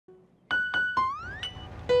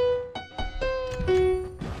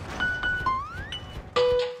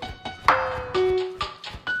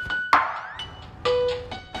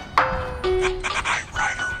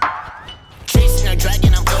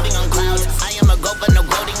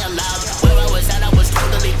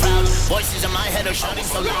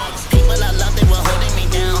so loud. People I loved, they were holding me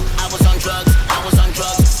down. I was on drugs, I was on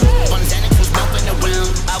drugs. One Xanax was bumping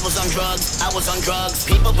around. I was on drugs, I was on drugs.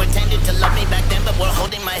 People pretended to love me back then, but were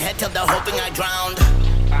holding my head till they're hoping I drowned.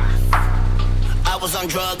 I was on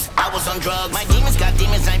drugs, I was on drugs. My demons got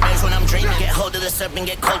demons, nightmares when I'm dreaming. Get hold of the serpent,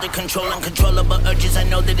 get cold and control uncontrollable urges. I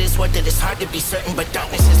know that it's worth it, it's hard to be certain, but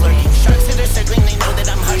darkness is lurking. Sharks that are circling, they know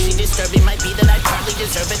that I'm harshly disturbing. Might be that I hardly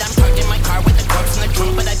deserve it. I'm parked in my car with a corpse in the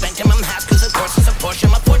trunk, but I bent him, I'm half, cause of course it's a Porsche,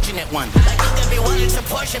 I'm a fortunate one. Like everyone, it's a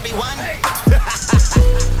Porsche, everyone.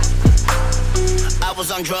 I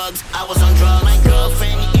was on drugs, I was on drugs. My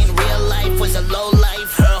girlfriend in real life was a low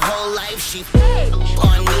life. Her whole life she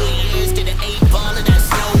on New Year's did an 8-ball of that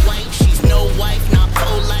Snow White. She's no wife, not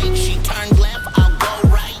polite. She turned left, I'll go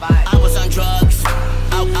right. I was on drugs,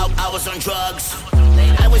 I was on drugs.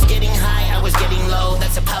 I was getting high, I was getting low.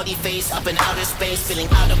 That's a pouty face up in outer space, feeling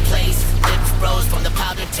out of place. Lips froze from the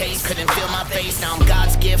powder taste, couldn't feel my face. Now I'm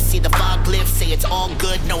God's gift, see the fog lift, say it's all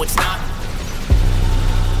good, no it's not.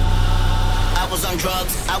 I was on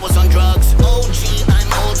drugs, I was on drugs. OG, I'm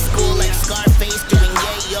old school like Scarface, doing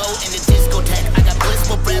yayo in the discotheque. I got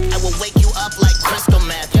blissful breath, I will wake you up like crystal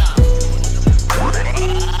meth.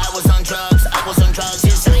 I was on drugs, I was on drugs.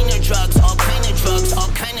 Designer drugs, all kind of drugs, all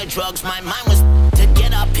kind of drugs. My mind was to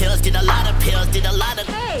get up pills, did a lot of pills, did a lot of.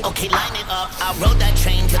 Okay, line it up. I rode that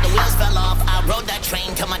train till the wheels fell off. I rode that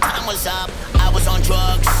train till my time was up. I was on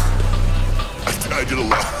drugs. I did a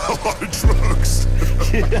lot of drugs.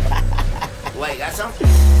 Wait, got some?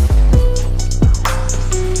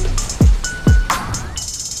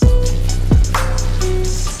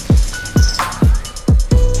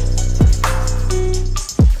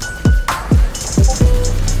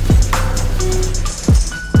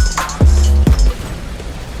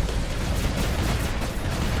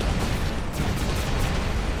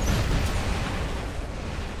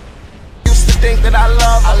 Used to think that I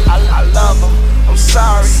love her. I'm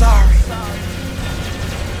sorry.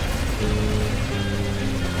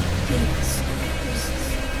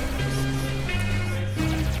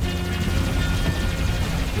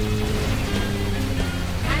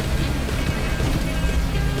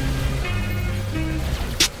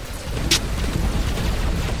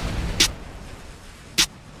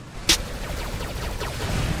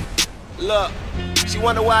 Look, she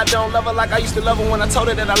wonder why I don't love her like I used to love her when I told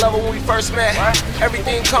her that I love her when we first met.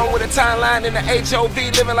 Everything come with a timeline in the HOV,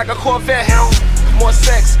 living like a Corvette. More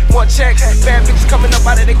sex, more checks, bad bitches coming up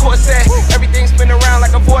out of their corset. Everything spin around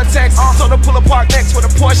like a vortex. Told her pull a park next with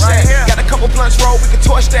a Porsche. Got a couple blunts roll, we can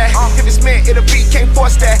torch that. If it's meant, it'll be, can't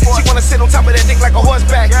force that. She wanna sit on top of that dick like a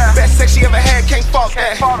horseback. Best sex she ever had, can't fault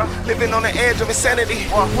that. Living on the edge of insanity.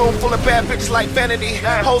 Room full of bad bitches like vanity.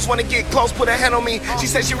 Hoes wanna get close, put a hand on me. She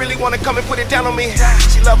said she really wanna come and put it down on me.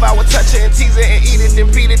 She love how I would touch her and tease her and eat it,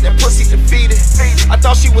 then beat it, that pussy defeated. I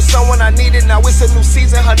thought she was someone I needed, now it's a new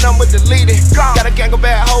season, her number deleted. Got a gang of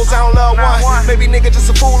bad hoes, I don't love one. Maybe nigga just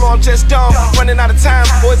a fool or I'm just dumb. Running out of time,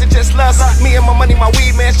 or is it just lust? Me and my money, my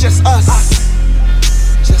weed, man, it's just us.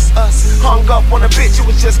 Just us. Hung up on a bitch, it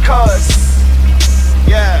was just cuz.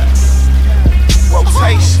 Yeah.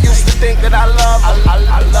 Rotation. Used to think that I love her.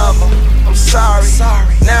 I'm sorry.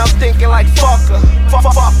 Now I'm thinking like fuck her. Fuck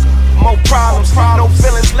her. More problems. No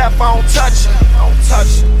feelings left, I don't touch her.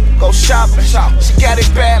 Go shopping. She got it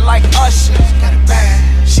bad like Usher.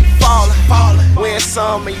 She fallin'. Win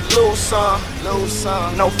some and you lose some.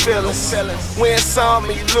 No feelings. Win some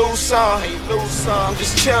and you lose some. I'm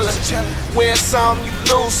just chillin'. Win some, you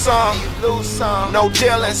lose some. No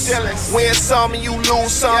dealings. Win some and you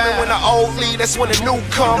lose some. And when the old leave, that's when the new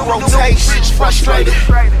come. Rotation. Frustrated.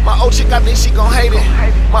 My old chick, I think she gon' hate it.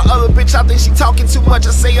 My other bitch, I think she talking too much.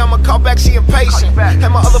 I say I'ma call back, she impatient.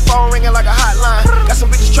 Had my other phone ringing like a hotline. Got some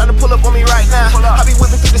bitches trying to pull up on me right now. I be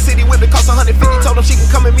whipping through the city, whip it cost 150. Told them she can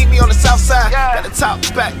come and meet me on the south side. Got the top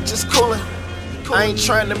back, just coolin'. I ain't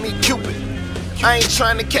trying to meet Cupid. I ain't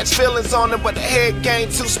trying to catch feelings on her, but the head game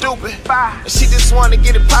too stupid. And she just wanna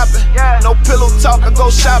get it poppin'. No pillow talk, I go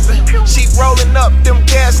shopping. She rollin' up them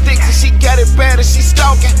gas sticks and she got it bad and she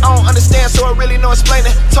stalking. I don't understand, so I really no explaining.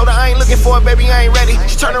 Told her I ain't looking for it, baby, I ain't ready.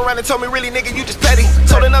 She turned around and told me, really, nigga, you just petty.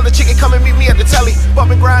 Told another chicken, come and meet me at the telly. Bump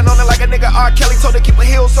and grind on her like a nigga R. Kelly. Told her keep her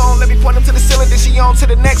heels on, let me point them to the ceiling. Then she on to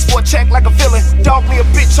the next for a check like a villain. Dog me a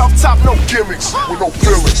bitch off top, no gimmicks, with no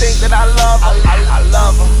feelings. Used to think that I love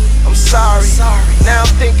her. I'm sorry. Now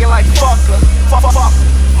I'm thinking like fuck her. Fuck her.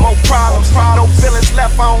 More problems. No feelings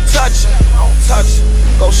left, I don't touch her. touch her.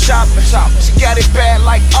 Go shopping, she got it bad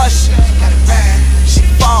like Usher. She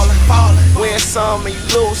fallin', win some and you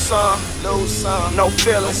lose some, no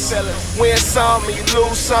feelings. Win some and you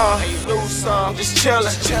lose some, just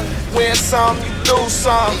chillin'. Win some, you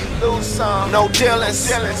lose some, no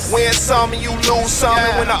dealings. Win some and you lose some,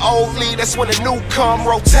 and when the old leave, that's when the new come.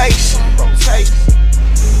 Rotation.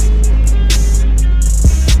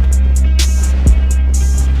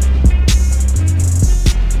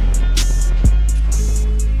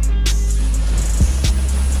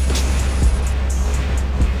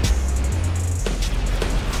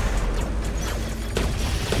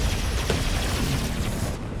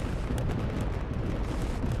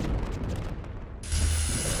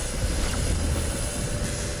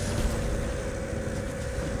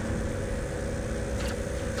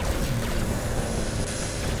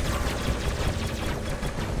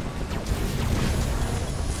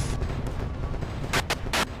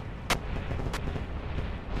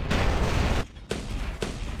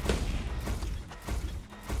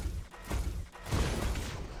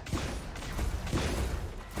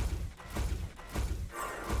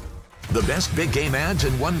 The best big game ads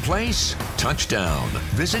in one place? Touchdown.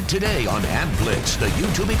 Visit today on AdBlitz, the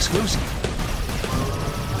YouTube exclusive.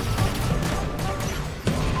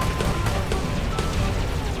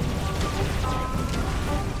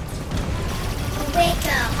 Wake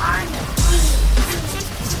up on the beat.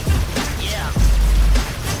 Yeah.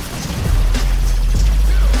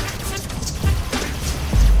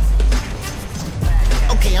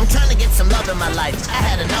 Okay, I'm trying to get some love in my life. I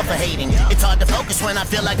had enough of hating. It's hard to focus when I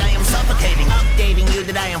feel like I am suffocating. Updating you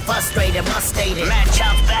that I am frustrated, must state it. Match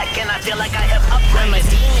out back and I feel like I have upgraded. I'm a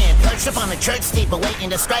demon, perched up on a church steeple waiting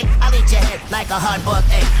to strike. I'll eat your head like a hard-boiled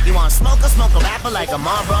egg. You want smoke a rapper like a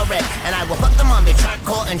Marlboro Red. And I will put them on the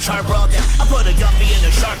charcoal and charbroil them. I put a yuppie in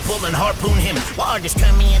a shark pool and harpoon him. While artists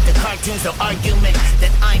turn me into cartoons or argument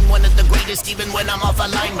that I'm one of the greatest even when I'm off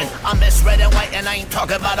alignment. I'm Miss Red and White and I ain't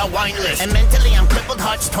talking about a wine list. And mentally I'm crippled,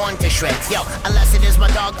 hearts torn to shreds. Yo, unless it is my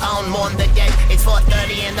dog, I'll mourn the dead. It's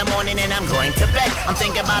 4:30 in the morning and I'm going to bed. I'm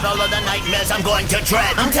thinking about all of the nightmares I'm going to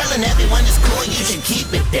dread. I'm telling everyone it's cool, you should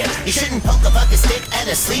keep it there. You shouldn't poke a bucket stick at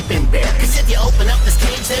a sleeping bear. Cause if you open up this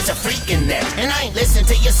cage, there's a freak in there. And I ain't listening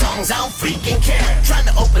to your songs, I don't freaking care. Trying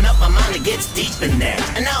to open up my mind, it gets deep in there.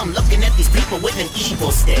 And now I'm looking at these people with an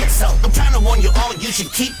evil stare. So I'm trying to warn you all, you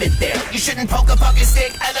should keep it there. You shouldn't poke a bucket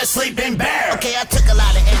stick at a sleeping bear. Okay, I took a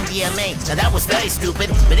lot of MDMA, now that was very stupid,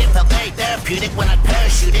 but it felt very therapeutic when I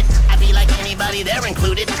parachuted. I'd be like anybody there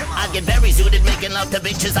included. I'd get very zooted, making love to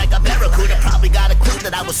bitches like a barracuda. Probably got a clue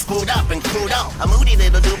that I was screwed up and crewed up. A moody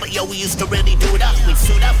little dude, but yo, we used to really do it up. We'd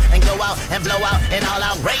suit up and go out and blow out and all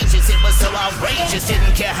outrageous. It was so outrageous,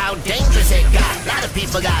 didn't care how dangerous it got. A lot of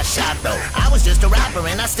people got shot though. I was just a rapper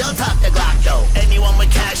and I still talk the Glock though. Anyone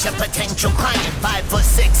with cash, a potential client.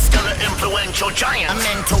 5'6", still an influential giant. A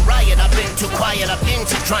mental riot, I've been too quiet, I've been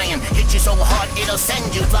too trying. Hit you so hard, it'll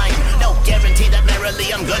send you flying. No guarantee that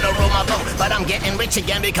merrily I'm gonna roll my boat, but I'm getting rich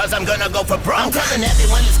again because I'm gonna go for broke. I'm telling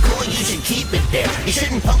everyone it's cool, you should keep it there. You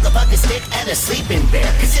shouldn't poke a bucket stick at a sleeping bear.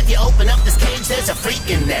 Cause if you open up this cage, there's a freak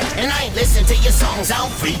in there. And I ain't listening to your songs, I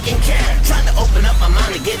don't freaking care. Trying to open up my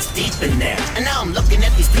mind, it gets deep in there. And now I'm looking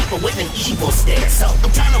at these people with an evil stare. So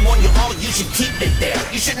I'm trying to warn you all, you should keep it there.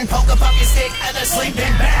 You shouldn't poke a bucket stick at a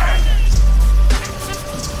sleeping bear.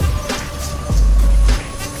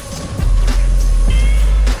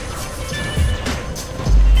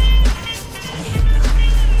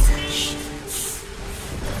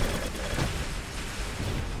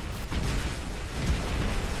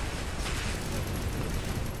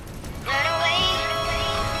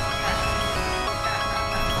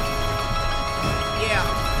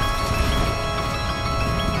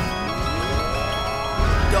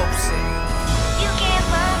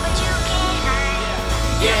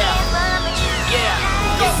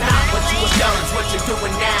 You're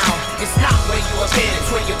doing now. It's not where you have been,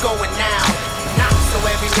 it's where you're going now. Not so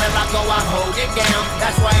everywhere I go, I hold it down.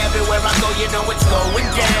 That's why everywhere I go, you know it's going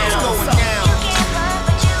down. It's going down. You can't run,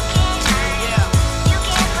 but you can't hide. You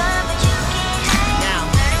can't run, but you can't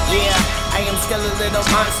hide. Yeah, I am still a little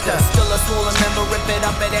monster. Still a swollen member, rip it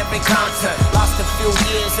up at every concert. Lost a few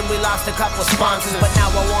years and we lost a couple sponsors, but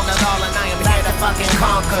now I want it all and I am here to fucking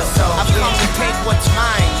conquer. So I've come to take what's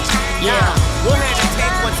mine. Yeah, we're here to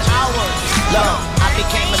take what's ours. Look, I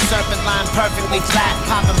became a serpent lying perfectly flat,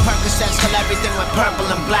 popping Percocets till everything went purple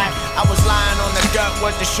and black. I was lying on the dirt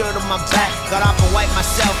with the shirt on my back. Got off and wiped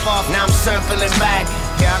myself off, now I'm circling back.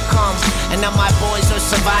 Here I come, and now my boys are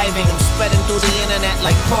surviving. I'm spreading through the internet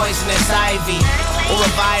like poisonous ivy, or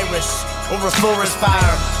a virus, or a forest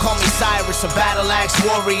fire. Call me Cyrus, a battle axe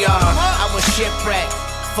warrior. I was shipwrecked,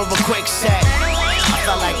 for a quick set. I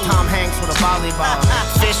felt like Tom Hanks with a volleyball.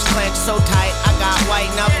 Fish clenched so tight, I got white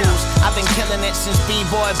knuckles. I've been killing it since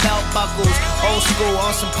B-boy belt buckles. Old school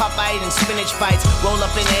on some Popeye and spinach fights. Roll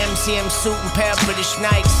up in an MCM suit and pair of British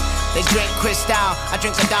Nikes. They drink Cristal, I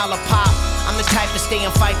drink $1 pop. I'm the type to stay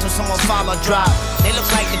and fight till someone fall or drop. They look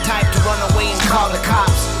like the type to run away and call the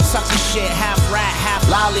cops. Sucker shit, half rat, half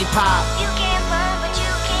lollipop. You can't run, but you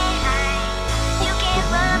can't hide. You can't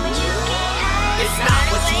run, but you can't hide. It's not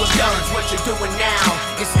what you have done, it's what you're doing now.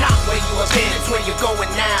 It's not where you have been, it's where you're going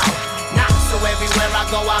now. Not so everywhere I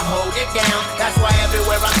go, I hold it down. That's why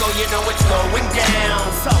everywhere I go, you know it's going down.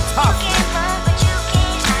 So tough. You can't run, but you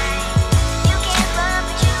can't hide. You can't run,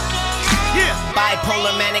 but you can't hide. Yeah.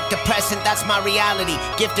 Bipolar, manic, depressant, that's my reality.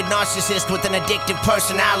 Gifted narcissist with an addictive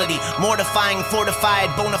personality. Mortifying, fortified,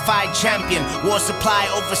 bona fide champion. War supply,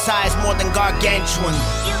 oversized, more than gargantuan.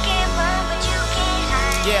 You can't run, but you can't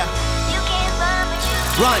hide. Yeah. You can't run, but you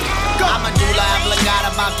can't Run. hide. I'm a doula obligata,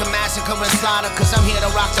 about to massacre and slaughter. Cause I'm here to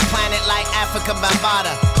rock the planet like Africa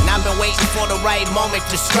Bambaataa. And I've been waiting for the right moment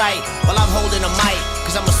to strike. While I'm holding a mic,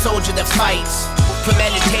 cause I'm a soldier that fights.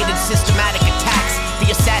 Premeditated, systematic attacks. The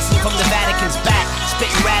assassin from the Vatican's back,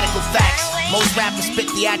 spitting radical facts. Most rappers spit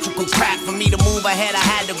theatrical crap. For me to move ahead, I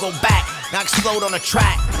had to go back. Now explode on a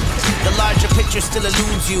track. The larger picture still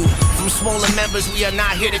eludes you. From smaller members, we are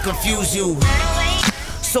not here to confuse you.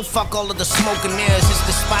 So fuck all of the smoke and mirrors. It's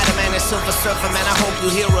the Spider-Man and Silver Surfer, man, I hope you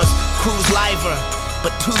hear us. Crew's liver,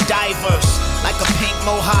 but too diverse. Like a pink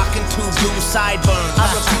mohawk and two blue sideburns. I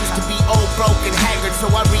refuse to be old, broke, and haggard, so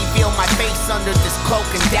I reveal my face under this cloak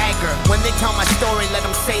and dagger. When they tell my story, let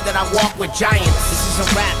them say that I walk with giants. This is a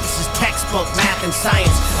rap, this is textbook, math and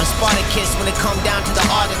science. I'm Spartacus when it come down to the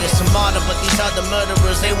art of this. I'm martyr, but these other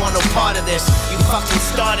murderers, they want no part of this. You fucking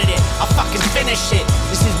started it, I'll fucking finish it.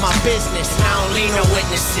 This is my business, and I don't need no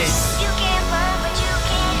witnesses. You can't run, but you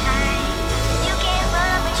can't hide. You can't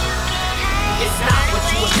run, but you can't hide. It's not what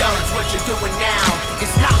you have done, it's what you're doing now.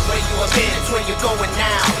 It's not where you have been, it's where you're going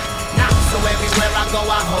now. Not so everywhere I go,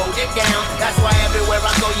 I hold it down. That's why everywhere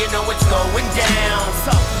I go, you know it's going down.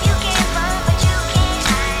 So You can't run, but you can't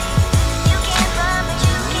hide. You can't run, but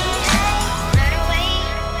you can't hide. Run away.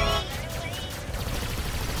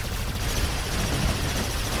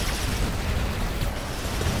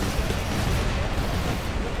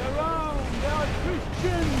 Around, they are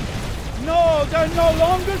Christians. No, they're no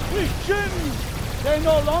longer Christians. They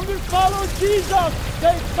no longer follow Jesus.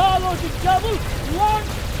 They follow the devil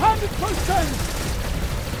 100%.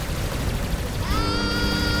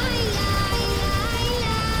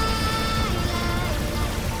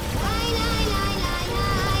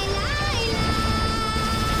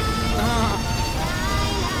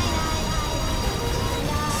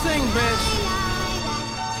 Sing, bitch.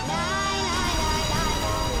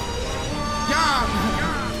 Young.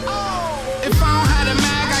 If I don't have a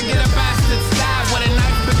mag, I get a bastard stab with a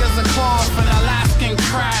knife big as a claw for an Alaskan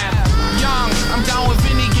crab. Young, I'm down with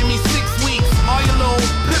Vinny, give me 6 weeks. All your little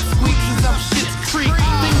pip squeaks is up shit's creek.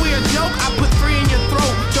 Think we a joke? I put 3 in your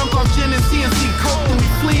throat. Drunk off gin and CNC coke, then we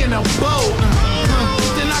flee in a boat.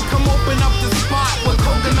 Then I come open up the spot with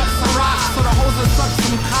coconuts and rocks, so the hoes will suck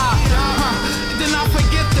some cock. Then I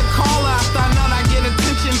forget the caller after I know I get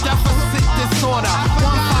attention deficit disorder.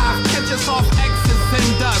 1-5, catch us off X's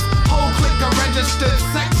and dust. Whole clique of registered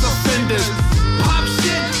sex offenders. Pop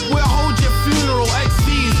shit, we'll hold your funeral.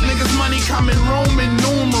 XVs, niggas money coming Roman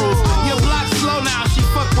numerals. Your block slow now, she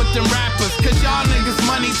fuck with them rappers. Cause y'all niggas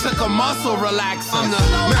money took a muscle relaxer. I'm the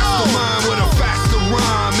mastermind with a faster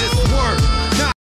rhyme.